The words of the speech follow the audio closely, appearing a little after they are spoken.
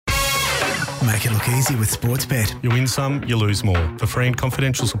make it look easy with Sportsbet. You win some, you lose more. For free and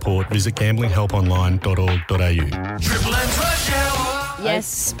confidential support, visit gamblinghelponline.org.au. Triple M's Rush Hour.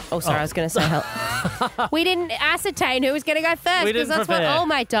 Yes. Oh, sorry, I was going to say help. We didn't ascertain who was going to go first because that's what Old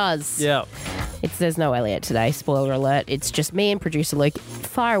Mate does. Yeah. There's no Elliot today, spoiler alert. It's just me and producer Luke.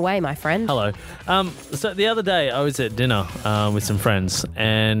 Fire away, my friend. Hello. So the other day I was at dinner with some friends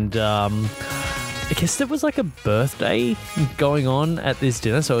and I guess there was like a birthday going on at this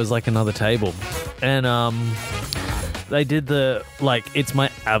dinner, so it was like another table. And they did it's my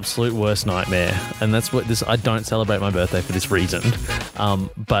absolute worst nightmare. And that's what I don't celebrate my birthday for this reason.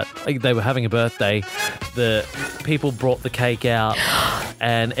 But they were having a birthday. The people brought the cake out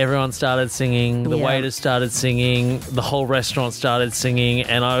and everyone started singing. The waiters started singing. The whole restaurant started singing.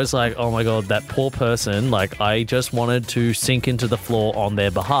 And I was like, oh my God, that poor person. I just wanted to sink into the floor on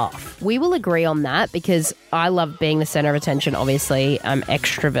their behalf. We will agree on that because I love being the center of attention. Obviously, I'm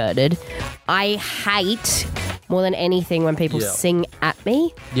extroverted. I hate more than anything when people sing at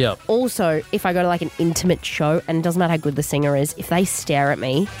me. Yeah. Also, if I go to an intimate show and it doesn't matter how good the singer is, if they stare at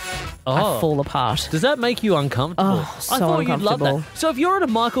me, I fall apart. Does that make you uncomfortable? Oh, so I thought uncomfortable. You'd love that. So if you're at a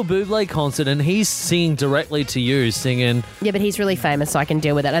Michael Bublé concert and he's singing directly to you, singing... Yeah, but he's really famous, so I can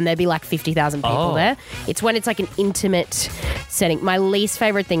deal with it. And there'd be 50,000 people there. It's when it's an intimate setting. My least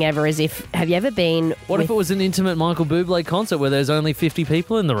favourite thing ever is have you ever been... What if it was an intimate Michael Bublé concert where there's only 50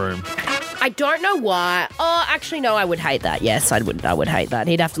 people in the room? I don't know why. Oh, actually, no, I would hate that. Yes, I would hate that.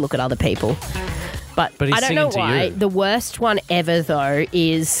 He'd have to look at other people. But he's I don't know singing to why. you. The worst one ever, though,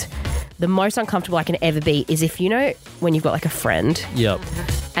 is the most uncomfortable I can ever be is if, when you've got a friend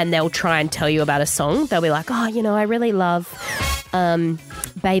and they'll try and tell you about a song, they'll be like, oh, I really love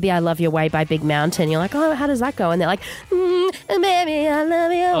Baby I Love Your Way by Big Mountain. You're like, oh, how does that go? And they're like, baby, I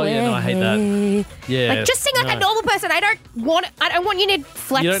love your way. Oh, yeah, no, I hate that. Yeah. Just sing like a normal person. I don't want you to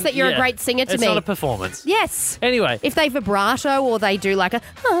flex that you're a great singer to me. It's not a performance. Yes. Anyway. If they vibrato or they do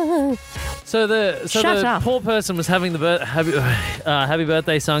So the poor person was having the happy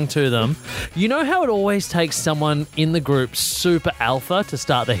birthday sung to them. You know how it always takes someone in the group super alpha to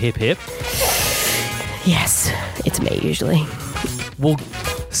start the hip hip? Yes, it's me usually. Well,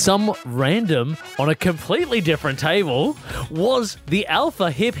 some random on a completely different table was the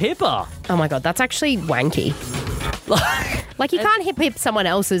alpha hip hipper. Oh my God, that's actually wanky. You can't hip someone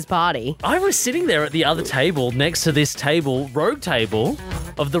else's party. I was sitting there at the other table next to this rogue table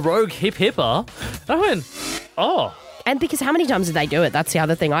of the rogue hip hipper. I went, oh. And because how many times did they do it? That's the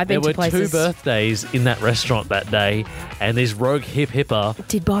other thing. I've been to places. There were 2 birthdays in that restaurant that day, and this rogue hip hipper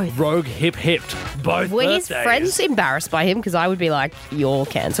did both. Rogue hip hipped both Were birthdays. his friends embarrassed by him? Because I would be like, you're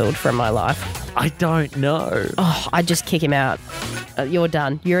cancelled from my life. I don't know. Oh, I'd just kick him out. You're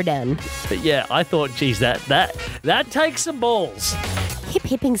done. You're done. But yeah, I thought, geez, that takes some balls.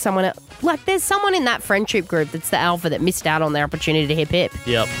 Hip-hipping someone else. There's someone in that friendship group that's the alpha that missed out on their opportunity to hip-hip.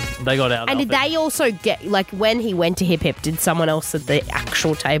 Yep, they got out. And did they also get, when he went to hip-hip, did someone else at the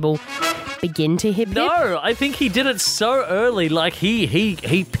actual table begin to hip-hip? No, I think he did it so early.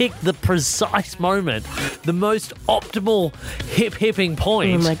 He picked the precise moment, the most optimal hip-hipping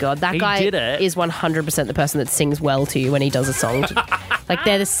point. Oh my God, that guy did it. is 100% the person that sings well to you when he does a song.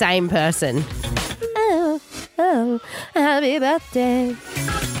 They're the same person. Oh, happy birthday.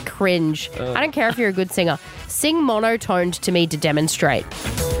 Cringe. I don't care if you're a good singer. Sing monotoned to me to demonstrate.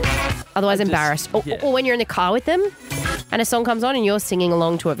 Otherwise embarrassed. Or when you're in the car with them and a song comes on and you're singing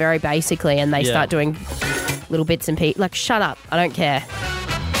along to it very basically and they start doing little bits and pieces. Shut up. I don't care.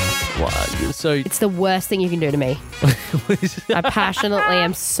 So it's the worst thing you can do to me. I passionately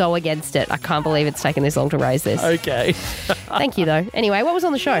am so against it. I can't believe it's taken this long to raise this. Okay. Thank you, though. Anyway, what was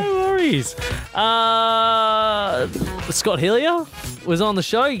on the show? No worries. Scott Hillier was on the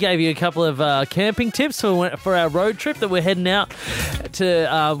show. He gave you a couple of camping tips for our road trip that we're heading out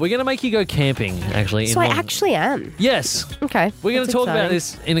to. We're going to make you go camping, actually. So I actually am. Yes. Okay. We're going to talk about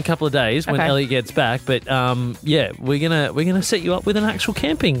this in a couple of days when Elliot gets back. But we're gonna set you up with an actual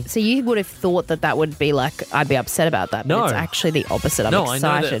camping. So you would have thought that would be I'd be upset about that. But no, it's actually the opposite. I'm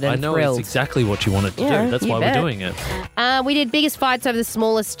excited and thrilled. I know it's exactly what you wanted to do. That's why we're doing it. We did biggest fights over the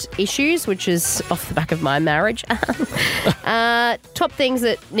smallest issues, which is off the back of my marriage. Top things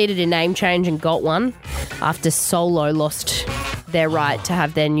that needed a name change and got one after Solo lost their right to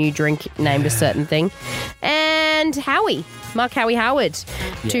have their new drink named a certain thing. And Howie. Mark Howie Howard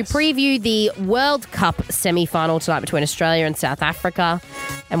to preview the World Cup semi-final tonight between Australia and South Africa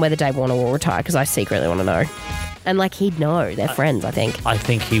and whether Dave Warner will retire, because I secretly want to know. And he'd know. They're friends, I think. I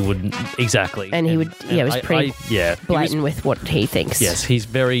think he would, exactly. And he would, it was pretty blatant with what he thinks. Yes, he's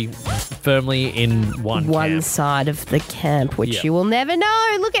very firmly in one camp. side of the camp, which Yeah. you will never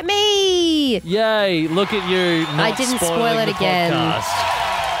know. Look at me. Yay, look at you. Not I didn't spoil spoiling it the again. podcast.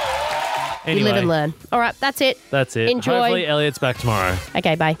 You Anyway, live and learn. All right, that's it. that's it. Enjoy. Hopefully Elliot's back tomorrow.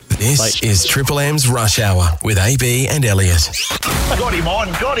 Okay, bye. This is Triple M's Rush Hour with AB and Elliot. Got him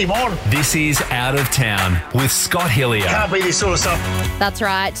on. This is Out of Town with Scott Hillier. Can't be this sort of stuff. That's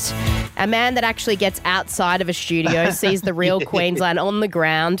right. A man that actually gets outside of a studio, sees the real Queensland on the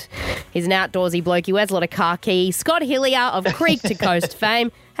ground. He's an outdoorsy bloke. He wears a lot of khaki. Scott Hillier of Creek to Coast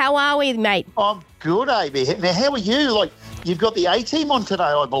fame. How are we, mate? I'm good, AB. Now, how are you? Like, you've got the A-team on today,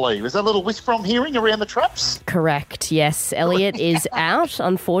 I believe. Is that a little whisper I'm hearing around the traps? Correct, yes. Elliot is out,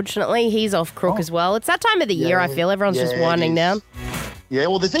 unfortunately. He's off crook as well. It's that time of the year, I feel. Everyone's just it winding is. down. Yeah,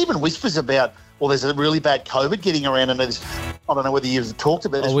 well, there's even whispers about, there's a really bad COVID getting around, and there's, I don't know whether you've talked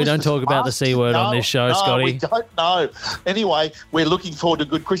about it. Oh, we don't talk about the C word on this show, Scotty. We don't know. Anyway, we're looking forward to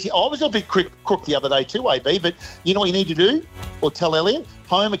good Chrissy. I was a bit crook the other day too, AB, but you know what you need to do? Or tell Elliot?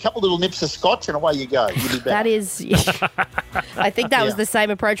 Home, a couple little nips of scotch, and away you go. You'll be better. That is, I think that was the same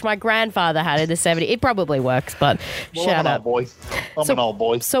approach my grandfather had in the 70s. It probably works, but Well, shout I'm an out. old boy. I'm an old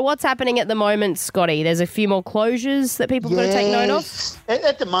boy. So what's happening at the moment, Scotty? There's a few more closures that people have got to take note of? Yes.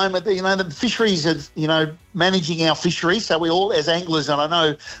 At the moment, the fisheries are, managing our fisheries. So we all, as anglers, and I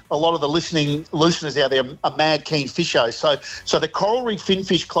know a lot of the listeners out there are mad keen fishers. So the coral reef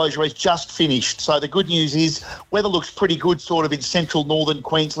finfish closure is just finished. So the good news is weather looks pretty good sort of in central northern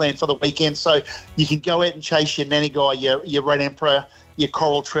Queensland for the weekend. So you can go out and chase your nannygai, your red emperor, your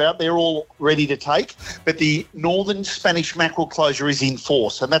coral trout. They're all ready to take. But the northern Spanish mackerel closure is in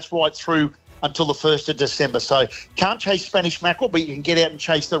force, and that's right through until the 1st of December. So can't chase Spanish mackerel, but you can get out and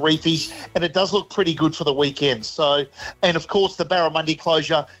chase the reefies, and it does look pretty good for the weekend. So, and of course the Barramundi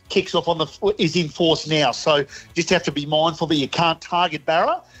closure kicks off is in force now. So just have to be mindful that you can't target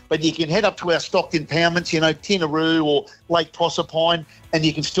Barra, but you can head up to our stocked impoundments, Tinaroo or Lake Proserpine, and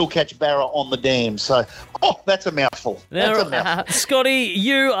you can still catch Barra on the dam. So, that's a mouthful. Now, That's a mouthful. Scotty,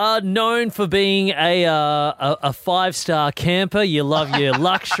 you are known for being a five-star camper. You love your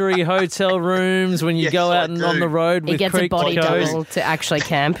luxury hotel rooms when you Yes, go I out and do. on the road He with gets a Creek body to Coast. double to actually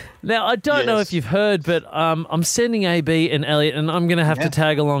camp. Now, I don't know Yes. if you've heard, but I'm sending AB and Elliot, and I'm going to have to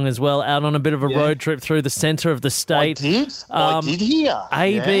tag along as well, out on a bit of a road trip through the centre of the state. I did hear.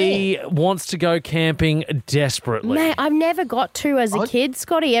 AB wants to go camping desperately. Mate, I've never got to as a kid,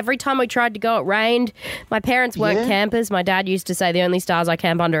 Scotty. Every time we tried to go, it rained. My parents weren't Yeah. campers. My dad used to say the only stars I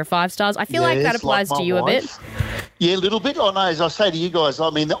camp under are 5 stars. I feel like that Yes, applies like to my you a bit. wife. Yeah, a little bit. I know, as I say to you guys, I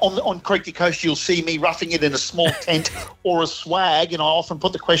mean, on Creek to Coast, you'll see me roughing it in a small tent or a swag, and I often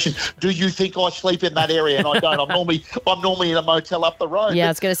put the question, do you think I sleep in that area? And I don't. I'm normally in a motel up the road. Yeah, I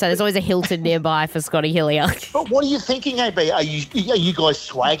was going to say, there's always a Hilton nearby for Scotty Hillier. But what are you thinking, AB? Are you guys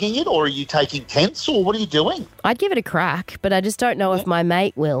swagging it, or are you taking tents, or what are you doing? I'd give it a crack, but I just don't know if my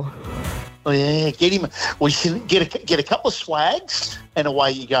mate will. Oh, yeah, get him. Well, you should get a couple of swags, and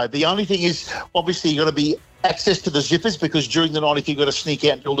away you go. The only thing is, obviously, you've got to be access to the zippers, because during the night, if you've got to sneak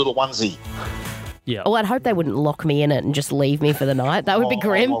out and do a little onesie. Yeah. Oh, I'd hope they wouldn't lock me in it and just leave me for the night. That would be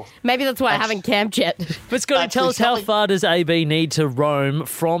grim. well, Maybe that's why I haven't camped yet. But Scotty, tell us, how far does AB need to roam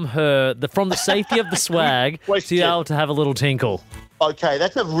from the safety of the swag to Question. be able to have a little tinkle? Okay,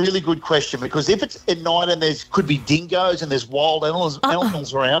 that's a really good question, because if it's at night and could be dingoes and there's wild animals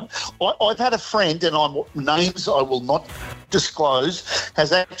around, I've had a friend, and names I will not disclose,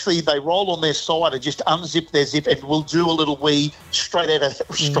 they roll on their side and just unzip their zip and will do a little wee straight out of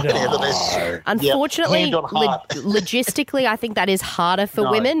their Unfortunately, hand on heart. logistically, I think that is harder for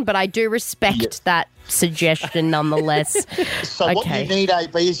women, but I do respect that suggestion nonetheless. So what you need,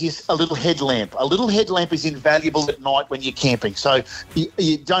 AB, is a little headlamp. A little headlamp is invaluable at night when you're camping. So you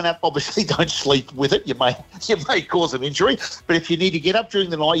obviously don't sleep with it. You may cause an injury. But if you need to get up during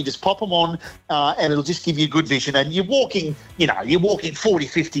the night, you just pop them on, and it'll just give you good vision. And you're walking 40,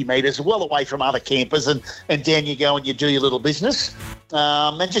 50 metres well away from other campers, and down you go and you do your little business.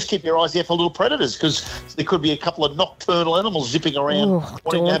 And just keep your eyes out for little predators, because there could be a couple of nocturnal animals zipping around.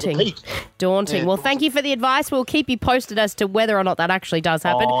 wanting to have a peek. Daunting. Yeah. Well, thank you for the advice. We'll keep you posted as to whether or not that actually does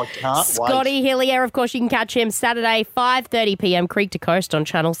happen. Oh, I can't wait. Scotty Hillier, of course, you can catch him Saturday, 5:30 p.m, Creek to Coast on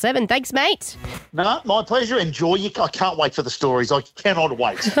Channel 7. Thanks, mate. No, my pleasure. Enjoy. I can't wait for the stories. I cannot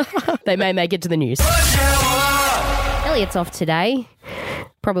wait. They may make it to the news. Elliot's off today.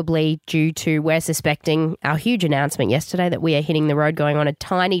 probably due to we're suspecting our huge announcement yesterday that we are hitting the road going on a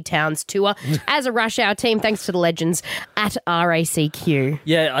Tiny Towns tour as a Rush Hour team, thanks to the legends at RACQ.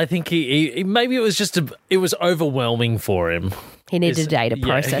 Yeah, I think he maybe it was it was overwhelming for him. He needed a day to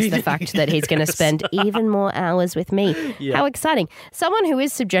process the fact that he's going to spend even more hours with me. Yeah. How exciting. Someone who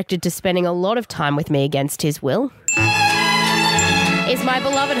is subjected to spending a lot of time with me against his will is my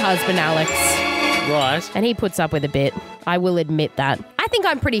beloved husband, Alex. Right. And he puts up with a bit. I will admit that. I think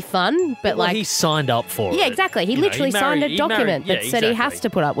I'm pretty fun, but Well, he signed up for it. Yeah, exactly. He literally signed a document that said he has to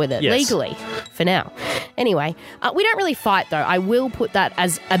put up with it legally for now. Anyway, we don't really fight, though. I will put that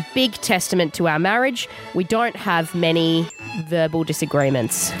as a big testament to our marriage. We don't have many verbal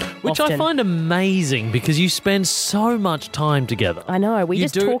disagreements. Which often. I find amazing because you spend so much time together. I know. We You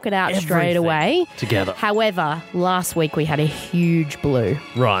just do talk it out straight everything away. together. However, last week we had a huge blue.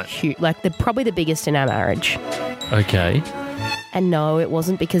 Right. Like probably the biggest in our marriage. Okay. And no, it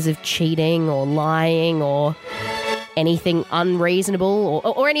wasn't because of cheating or lying or anything unreasonable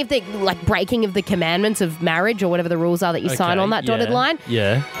or any of the like breaking of the commandments of marriage or whatever the rules are that you sign on that dotted line.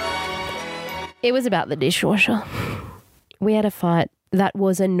 Yeah. It was about the dishwasher. We had a fight that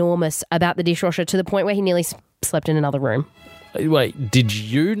was enormous about the dishwasher to the point where he nearly slept in another room. Wait, did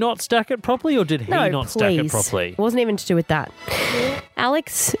you not stack it properly or did he not stack it properly? It wasn't even to do with that.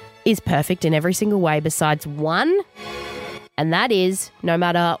 Alex is perfect in every single way besides one, and that is no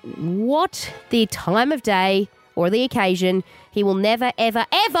matter what the time of day or the occasion, he will never, ever,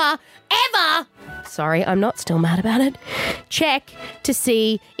 ever, ever, sorry, I'm not still mad about it, check to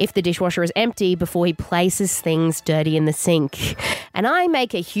see if the dishwasher is empty before he places things dirty in the sink. And I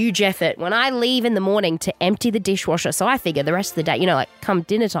make a huge effort when I leave in the morning to empty the dishwasher. So I figure the rest of the day, like come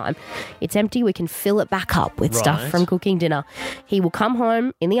dinner time, it's empty. We can fill it back up with stuff from cooking dinner. He will come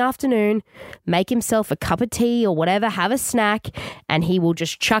home in the afternoon, make himself a cup of tea or whatever, have a snack, and he will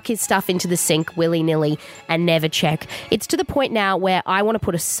just chuck his stuff into the sink willy-nilly and never check. It's to the point now where I want to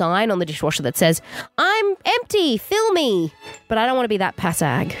put a sign on the dishwasher that says, I'm empty, fill me. But I don't want to be that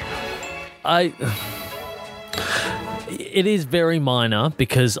passag. It is very minor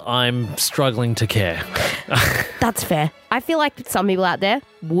because I'm struggling to care. That's fair. I feel like some people out there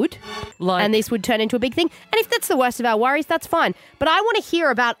would, and this would turn into a big thing. And if that's the worst of our worries, that's fine. But I want to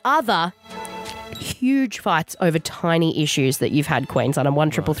hear about other huge fights over tiny issues that you've had, Queensland, on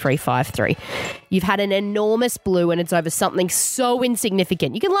 133353. You've had an enormous blue and it's over something so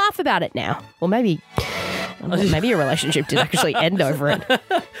insignificant. You can laugh about it now. Or maybe your relationship did actually end over it.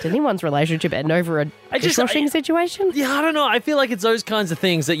 Did anyone's relationship end over a dishwashing situation? Yeah, I don't know. I feel like it's those kinds of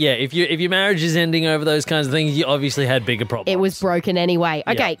things that, if your marriage is ending over those kinds of things, you obviously had bigger problems. It was broken anyway.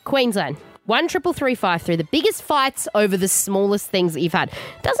 Okay, Queensland. 133353, the biggest fights over the smallest things that you've had.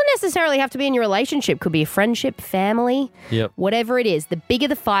 Doesn't necessarily have to be in your relationship. Could be a friendship, family, whatever it is. The bigger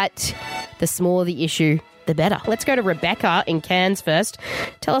the fight, the smaller the issue, the better. Let's go to Rebecca in Cairns first.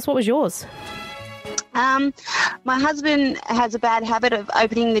 Tell us what was yours. My husband has a bad habit of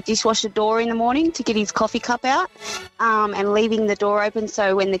opening the dishwasher door in the morning to get his coffee cup out and leaving the door open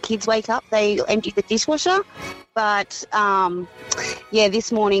so when the kids wake up, they empty the dishwasher. But,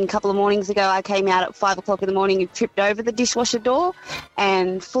 this morning, a couple of mornings ago, I came out at 5 o'clock in the morning and tripped over the dishwasher door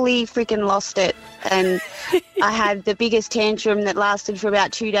and fully freaking lost it. And I had the biggest tantrum that lasted for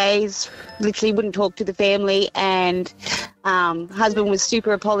about 2 days, literally wouldn't talk to the family, and husband was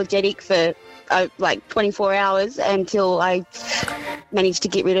super apologetic for 24 hours until I managed to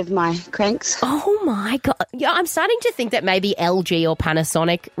get rid of my cranks. Oh my God. Yeah, I'm starting to think that maybe LG or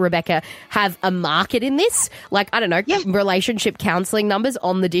Panasonic, Rebecca, have a market in this. Like, I don't know, relationship counselling numbers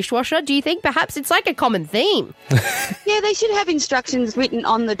on the dishwasher. Do you think perhaps it's like a common theme? Yeah, they should have instructions written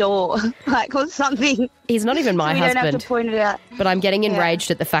on the door, or something. He's not even my husband. You don't have to point it out. But I'm getting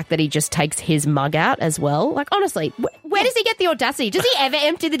enraged at the fact that he just takes his mug out as well. Like, honestly, where does he get the audacity? Does he ever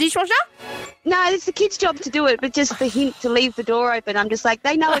empty the dishwasher? No, it's the kid's job to do it, but just for him to leave the door open, I'm just like,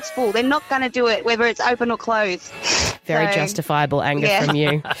 they know it's full. They're not going to do it, whether it's open or closed. Very justifiable anger from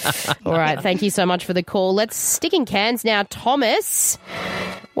you. All right, thank you so much for the call. Let's stick in Cairns now. Thomas,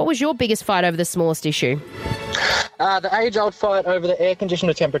 what was your biggest fight over the smallest issue? The age-old fight over the air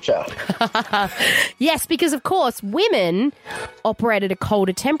conditioner temperature. Yes, because, of course, women operate at a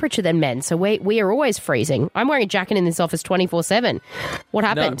colder temperature than men, so we are always freezing. I'm wearing a jacket in this office 24/7. What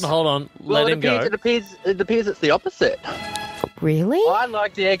happened? No, hold on. Let him go. It appears it's the opposite. Really? I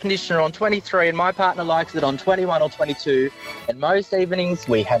like the air conditioner on 23 and my partner likes it on 21 or 22. And most evenings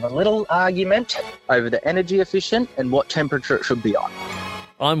we have a little argument over the energy efficient and what temperature it should be on.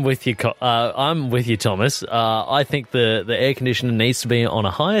 I'm with you. Thomas. I think the air conditioner needs to be on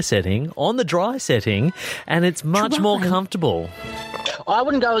a higher setting, on the dry setting, and it's much more comfortable. I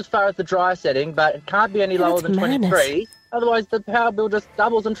wouldn't go as far as the dry setting, but it can't be any lower than madness. 23. Otherwise, the power bill just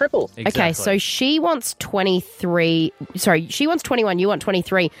doubles and triples. Exactly. Okay, so she wants 23. Sorry, she wants 21. You want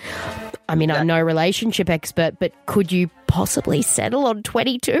 23. I mean, I'm no relationship expert, but could you possibly settle on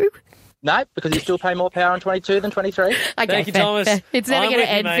 22? No, because you still pay more power on 22 than 23. Okay, Thank you, fair, Thomas. fair. It's never I'm going with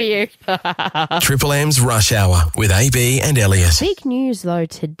to you, end mate. for you. Triple M's Rush Hour with AB and Elliot. Big news, though,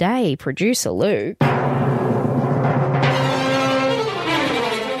 today. Producer Luke.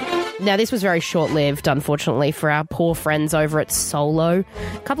 Now, this was very short-lived, unfortunately, for our poor friends over at Solo.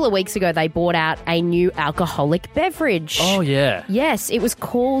 A couple of weeks ago, they brought out a new alcoholic beverage. Oh, yeah. Yes, it was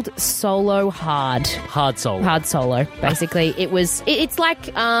called Solo Hard. Hard Solo. Hard Solo, basically. It's like,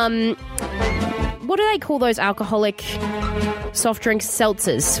 what do they call those alcoholic soft drinks?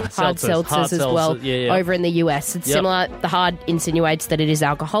 Seltzers. Hard seltzers as well, yeah. over in the US. It's Yep. similar. The hard insinuates that it is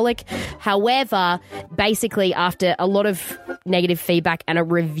alcoholic. However, basically, after a lot of negative feedback and a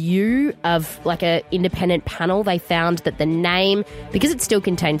review of like an independent panel, they found that the name, because it still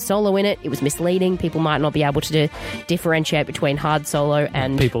contained solo in it, it was misleading. People might not be able to differentiate between hard solo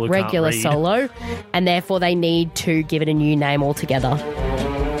and People who can't regular read. solo, and therefore they need to give it a new name altogether.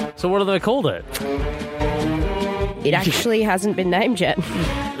 So what have they called it? It actually hasn't been named yet.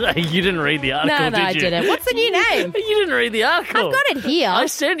 You didn't read the article, No, did I you? didn't. What's the new name? You didn't read the article. I've got it here. I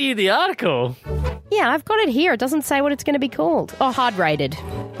sent you the article. Yeah, I've got it here. It doesn't say what it's going to be called. Oh, hard rated.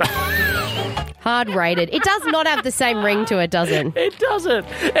 Hard rated. It does not have the same ring to it, does it? It doesn't.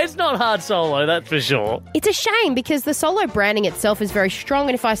 It's not hard solo, that's for sure. It's a shame because the Solo branding itself is very strong,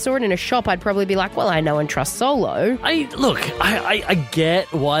 and if I saw it in a shop, I'd probably be like, well, I know and trust Solo. I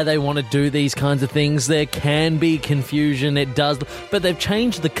get why they want to do these kinds of things. There can be confusion, it does, but they've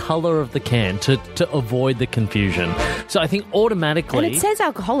changed the colour of the can to avoid the confusion. So I think automatically... And it says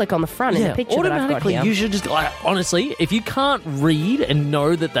alcoholic on the front in the picture that I've got automatically, here. you should just... honestly, if you can't read and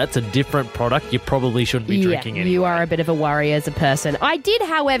know that that's a different product, you probably shouldn't be drinking anyway. You are a bit of a worry as a person. I did,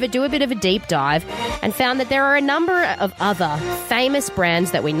 however, do a bit of a deep dive and found that there are a number of other famous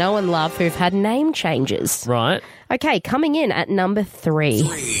brands that we know and love who've had name changes. Right. Okay, coming in at number 3.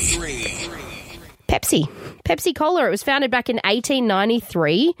 Pepsi. Pepsi Cola. It was founded back in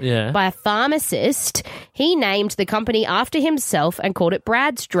 1893 by a pharmacist. He named the company after himself and called it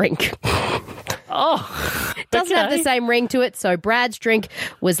Brad's Drink. Oh, Doesn't have the same ring to it, so Brad's Drink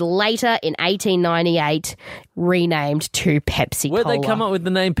was later in 1898 renamed to Pepsi Where'd Cola. they come up with the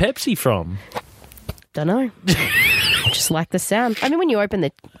name Pepsi from? Don't know. Just like the sound. I mean, when you open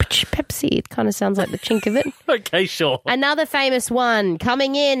the Pepsi, it kind of sounds like the chink of it. Okay, sure. Another famous one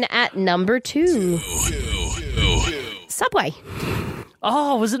coming in at number 2. Subway.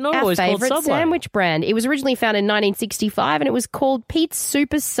 Oh, was it not Our always called favourite Subway? sandwich brand. It was originally founded in 1965 and it was called Pete's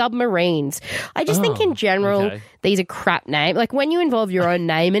Super Submarines. I just think in general, these are crap names. Like when you involve your own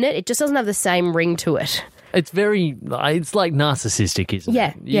name in it, it just doesn't have the same ring to it. It's like narcissistic, isn't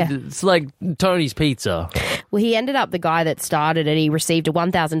it? Yeah. It's like Tony's Pizza. Well, he ended up, the guy that started it, he received a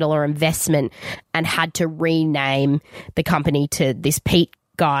 $1,000 investment and had to rename the company to this Pete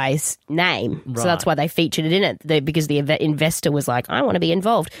guy's name. So that's why they featured it in it, because the investor was like, I want to be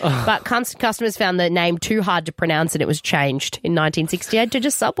involved. But customers found the name too hard to pronounce and it was changed in 1968 to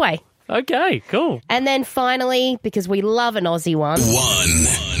just Subway. Okay, cool. And then finally, because we love an Aussie one.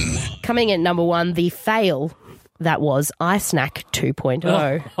 Coming in at number 1, the fail that was iSnack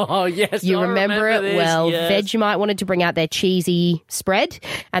 2.0. Oh, yes. You I remember it this, well. yes. Vegemite wanted to bring out their cheesy spread,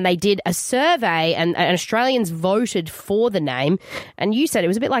 and they did a survey, and Australians voted for the name. And you said it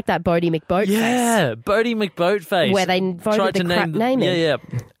was a bit like that Bodie McBoatface. Yeah, Bodie McBoatface. Where they voted Tried the to crap name in. Yeah.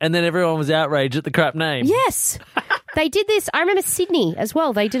 And then everyone was outraged at the crap name. Yes. They did this. I remember Sydney as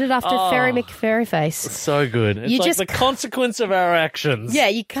well. They did it after Ferry McFerryface. So good. It's like the consequence of our actions. Yeah,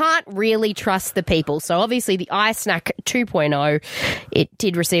 you can't really trust the people. So obviously the iSnack 2.0, it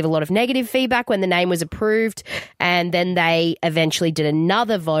did receive a lot of negative feedback when the name was approved, and then they eventually did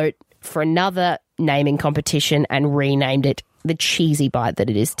another vote for another naming competition and renamed it the cheesy bite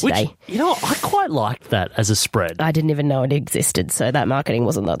that it is today. Which, I quite liked that as a spread. I didn't even know it existed, so that marketing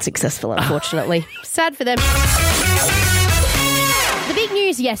wasn't that successful, unfortunately. Sad for them. The big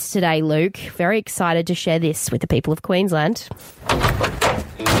news yesterday, Luke. Very excited to share this with the people of Queensland.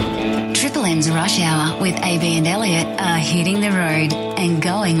 Triple M's Rush Hour with AB and Elliot are hitting the road and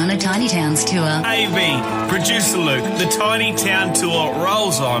going on a Tiny Towns tour. AB, producer Luke, the Tiny Town tour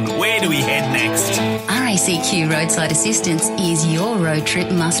rolls on. Where do we head next? RACQ Roadside Assistance is your road trip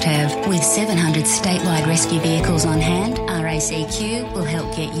must-have. With 700 statewide rescue vehicles on hand, RACQ will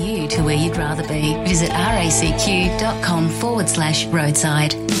help get you to where you'd rather be. Visit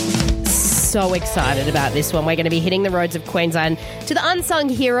racq.com/roadside. so excited about this one. We're going to be hitting the roads of Queensland to the unsung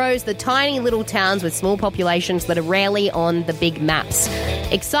heroes, the tiny little towns with small populations that are rarely on the big maps.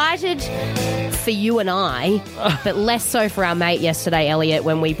 Excited for you and I, but less so for our mate yesterday, Elliot,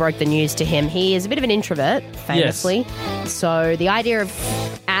 when we broke the news to him. He is a bit of an introvert, famously. Yes. So the idea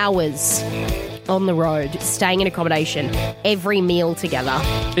of hours on the road, staying in accommodation, every meal together.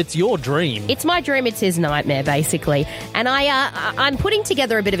 It's your dream. It's my dream. It's his nightmare, basically. And I'm putting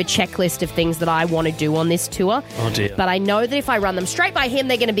together a bit of a checklist of things that I want to do on this tour. Oh, dear. But I know that if I run them straight by him,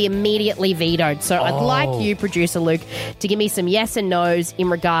 they're going to be immediately vetoed. So I'd like you, producer Luke, to give me some yes and no's in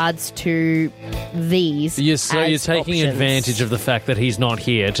regards to these. So you're taking options. advantage of the fact that he's not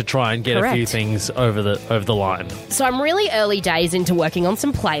here to try and get a few things over the line. So I'm really early days into working on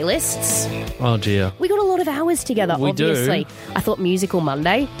some playlists. Oh, dear. We got a lot of hours together, obviously. I thought Musical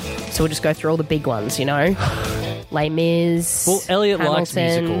Monday, so we'll just go through all the big ones, you know. Les Mis. Well, Elliot likes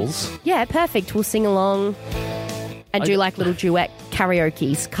Hamilton. musicals. Yeah, perfect. We'll sing along and do like little duet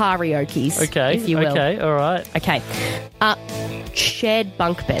karaoke's, Okay, if you will. Okay, all right. Okay. Shared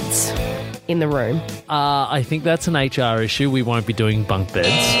bunk beds in the room. I think that's an HR issue. We won't be doing bunk beds.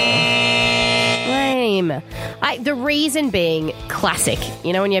 Lame. The reason being classic.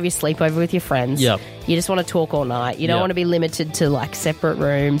 You know when you have your sleepover with your friends? Yep. You just want to talk all night. You don't want to be limited to like separate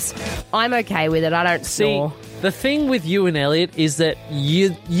rooms. I'm okay with it. I don't snore. The thing with you and Elliot is that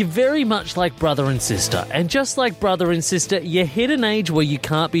you're very much like brother and sister. And just like brother and sister, you hit an age where you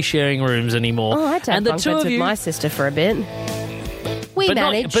can't be sharing rooms anymore. Oh, I had to have bunk beds with my sister for a bit. We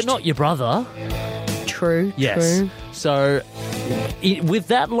managed. But not your brother. True. Yes. True. So, with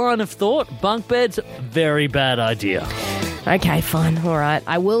that line of thought, bunk beds, very bad idea. Okay, fine. All right.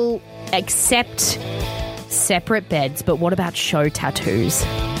 I will accept separate beds, but what about show tattoos?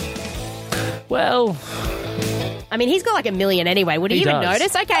 Well, I mean, he's got like 1 million anyway. Would he even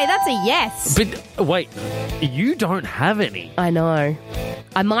notice? Okay, that's a yes. But wait, you don't have any. I know.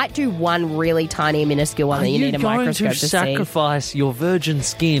 I might do one really tiny, minuscule one that you need a microscope to see. Are you going to sacrifice your virgin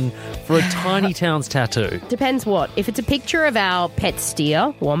skin for a tiny town's tattoo? Depends what. If it's a picture of our pet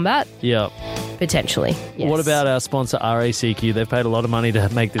steer, Wombat, yeah, potentially, yes. What about our sponsor, RACQ? They've paid a lot of money to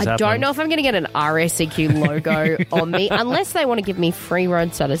make this happen. I don't know if I'm going to get an RACQ logo on me, unless they want to give me free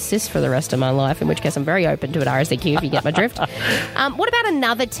roadside assist for the rest of my life, in which case I'm very open to it, RACQ, if you get my drift. What about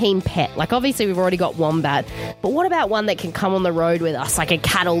another team pet? Like, obviously, we've already got Wombat, but what about one that can come on the road with us, like a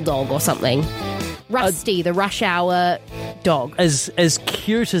cattle dog or something? Rusty, the rush hour dog. As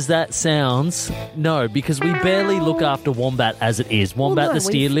cute as that sounds, no, because we barely look after Wombat as it is. Wombat the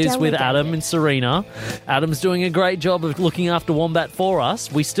steer lives with Adam and Serena. Adam's doing a great job of looking after Wombat for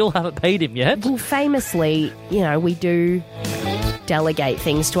us. We still haven't paid him yet. Well, famously, you know, we do delegate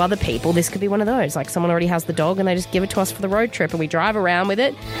things to other people. This could be one of those. Like, someone already has the dog and they just give it to us for the road trip and we drive around with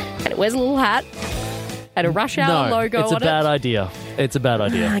it and it wears a little hat and a rush hour logo on it. It's a bad idea. It's a bad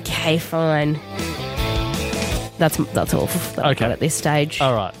idea. Okay, fine. That's all that I've got at this stage.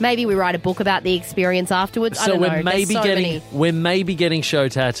 All right. Maybe we write a book about the experience afterwards. So I don't know. We're maybe getting show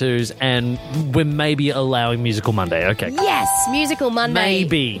tattoos and we're maybe allowing Musical Monday. Okay. Yes, Musical Monday.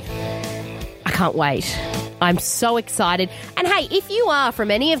 Maybe. I can't wait. I'm so excited. And hey, if you are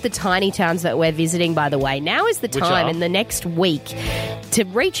from any of the tiny towns that we're visiting, by the way, now is the time in the next week to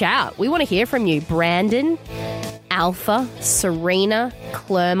reach out. We want to hear from you. Brandon, Alpha, Serena,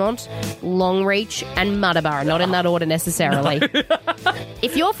 Clermont, Longreach, and Muddabara. Not in that order necessarily. No.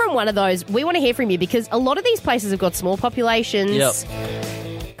 If you're from one of those, we want to hear from you because a lot of these places have got small populations. Yep.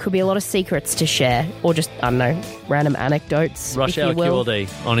 Could be a lot of secrets to share or just, I don't know, random anecdotes. Rush Hour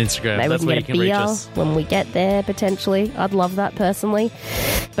QLD on Instagram. Maybe That's we where can you get can a reach beer us. when we get there, potentially. I'd love that personally.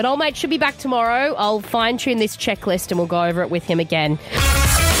 But old mate should be back tomorrow. I'll fine-tune this checklist and we'll go over it with him again.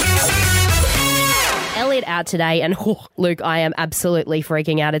 Elliot out today, and Luke, I am absolutely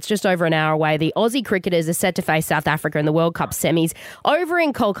freaking out. It's just over an hour away. The Aussie cricketers are set to face South Africa in the World Cup semis over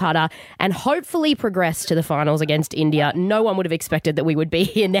in Kolkata and hopefully progress to the finals against India. No one would have expected that we would be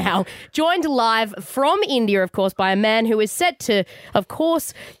here now. Joined live from India, of course, by a man who is set to, of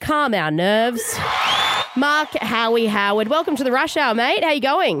course, calm our nerves. Mark Howie Howard. Welcome to the Rush Hour, mate. How you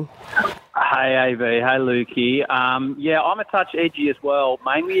going? Hey, AB. Hey, Lukey. Yeah, I'm a touch edgy as well,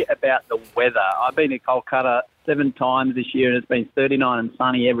 mainly about the weather. I've been to Kolkata 7 times this year and it's been 39 and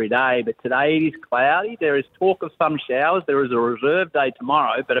sunny every day, but today it is cloudy. There is talk of some showers. There is a reserve day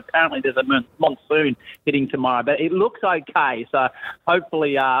tomorrow, but apparently there's a monsoon hitting tomorrow. But it looks okay, so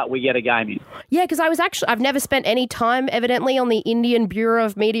hopefully we get a game in. Yeah, because I've never spent any time, evidently, on the Indian Bureau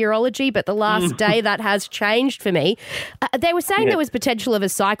of Meteorology, but the last day that has changed for me. They were saying there was potential of a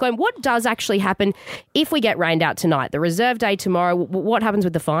cyclone. What does actually happen if we get rained out tonight? The reserve day tomorrow, what happens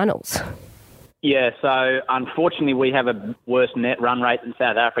with the finals? Yeah, so unfortunately we have a worse net run rate than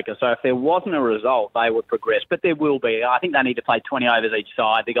South Africa. So if there wasn't a result, they would progress. But there will be. I think they need to play 20 overs each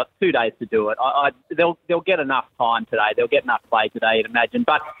side. They've got 2 days to do it. They'll get enough time today. They'll get enough play today, you'd imagine.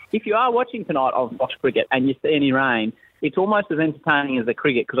 But if you are watching tonight on Fox Cricket and you see any rain, it's almost as entertaining as the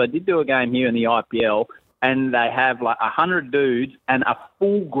cricket, because I did do a game here in the IPL, and they have like 100 dudes and a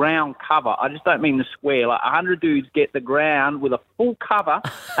full ground cover. I just don't mean the square. Like 100 dudes get the ground with a full cover,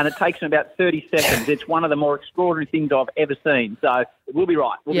 and it takes them about 30 seconds. It's one of the more extraordinary things I've ever seen. So we'll be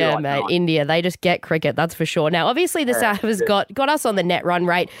right. We'll be right mate, tonight. India, they just get cricket, that's for sure. Now, obviously the South has got us on the net run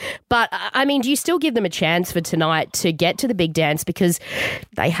rate, but, I mean, do you still give them a chance for tonight to get to the big dance, because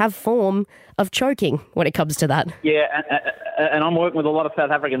they have form of choking when it comes to that? Yeah, and I'm working with a lot of South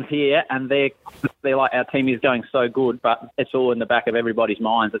Africans here, and they're like, our team is going so good, but it's all in the back of everybody's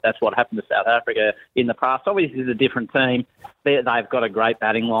minds that that's what happened to South Africa in the past. Obviously, it's a different team. They've got a great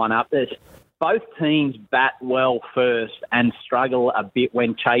batting lineup. Both teams bat well first and struggle a bit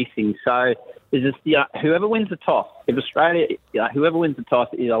when chasing. So there's just, whoever wins the toss, if Australia, whoever wins the toss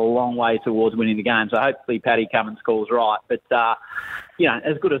is a long way towards winning the game. So hopefully Paddy Cummins calls right. But,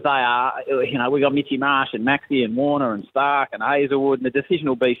 as good as they are, we got Mitchy Marsh and Maxey and Warner and Stark and Hazelwood, and the decision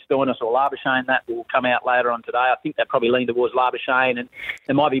will be Stoinis or Labuschagne. That will come out later on today. I think that probably lean towards Labuschagne, and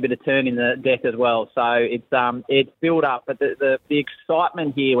there might be a bit of turn in the deck as well. So it's built up. But the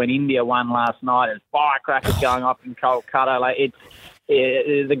excitement here when India won last night, and firecrackers going off in Kolkata,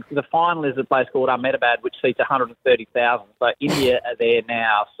 the final is a place called Ahmedabad, which seats 130,000. So India are there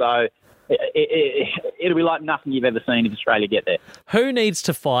now. So it'll be like nothing you've ever seen if Australia get there. Who needs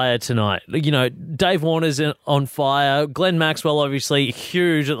to fire tonight? Dave Warner's on fire. Glenn Maxwell, obviously,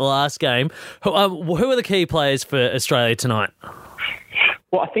 huge at the last game. Who are the key players for Australia tonight?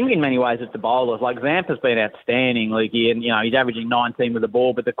 Well, I think in many ways it's the bowlers. Like Zampa's been outstanding, Lukey, and he's averaging 19 with the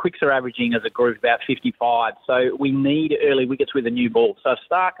ball, but the quicks are averaging as a group about 55. So we need early wickets with a new ball. So if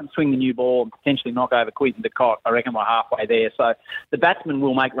Stark can swing the new ball and potentially knock over Quinton de Kock, I reckon we're halfway there. So the batsmen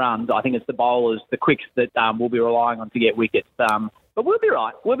will make runs. I think it's the bowlers, the quicks that we'll be relying on to get wickets. But we'll be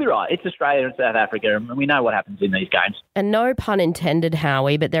right. We'll be right. It's Australia and South Africa, and we know what happens in these games. And no pun intended,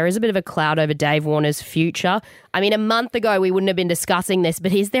 Howie, but there is a bit of a cloud over Dave Warner's future. I mean, a month ago we wouldn't have been discussing this,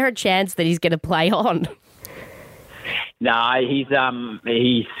 but is there a chance that he's going to play on? No, he's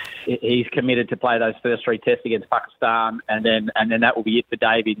committed to play those first 3 tests against Pakistan, and then that will be it for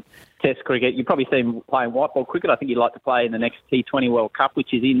Dave in Test cricket. You probably see him playing white ball cricket. I think he'd like to play in the next T20 World Cup,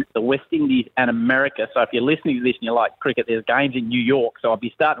 which is in the West Indies and America. So if you're listening to this and you like cricket, there's games in New York. So I'd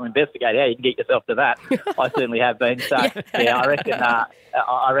be starting to investigate how you can get yourself to that. I certainly have been. So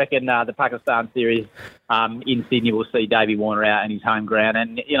I reckon the Pakistan series in Sydney will see Davey Warner out in his home ground.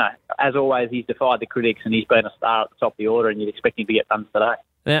 And as always, he's defied the critics and he's been a star at the top of the order, and you'd expect him to get runs today.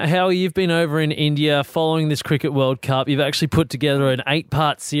 Now, Howie, you've been over in India following this Cricket World Cup. You've actually put together an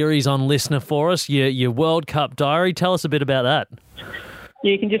 8-part series on Listener for us, your World Cup diary. Tell us a bit about that.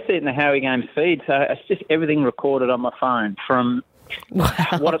 Yeah, you can just see it in the Howie Games feed. So it's just everything recorded on my phone, from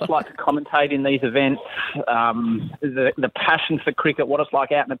what it's like to commentate in these events, the passion for cricket, what it's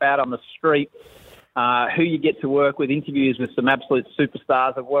like out and about on the street, who you get to work with, interviews with some absolute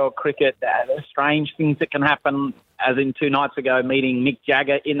superstars of world cricket, strange things that can happen, as in 2 nights ago meeting Mick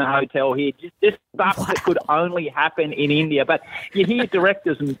Jagger in the hotel here, just stuff that could only happen in India. But you hear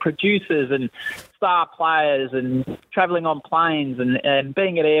directors and producers and star players and travelling on planes and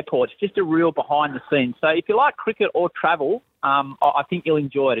being at airports, just a real behind the scenes. So if you like cricket or travel, I think you'll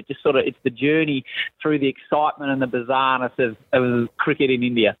enjoy it. It just it's the journey through the excitement and the bizarreness of cricket in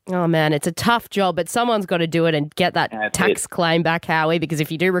India. Oh, man, it's a tough job, but someone's got to do it and get that tax claim back, Howie, because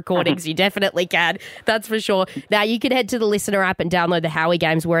if you do recordings, you definitely can. That's for sure. Now, you can head to the Listener app and download the Howie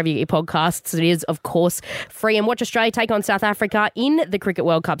Games wherever you get your podcasts. It is, of course, free. And watch Australia take on South Africa in the Cricket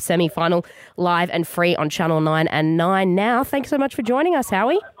World Cup semi-final, live and free on Channel 9 and 9 Now. Thanks so much for joining us,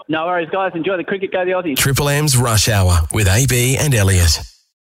 Howie. No worries, guys. Enjoy the cricket. Go the Aussies. Triple M's Rush Hour with AB and Elliot.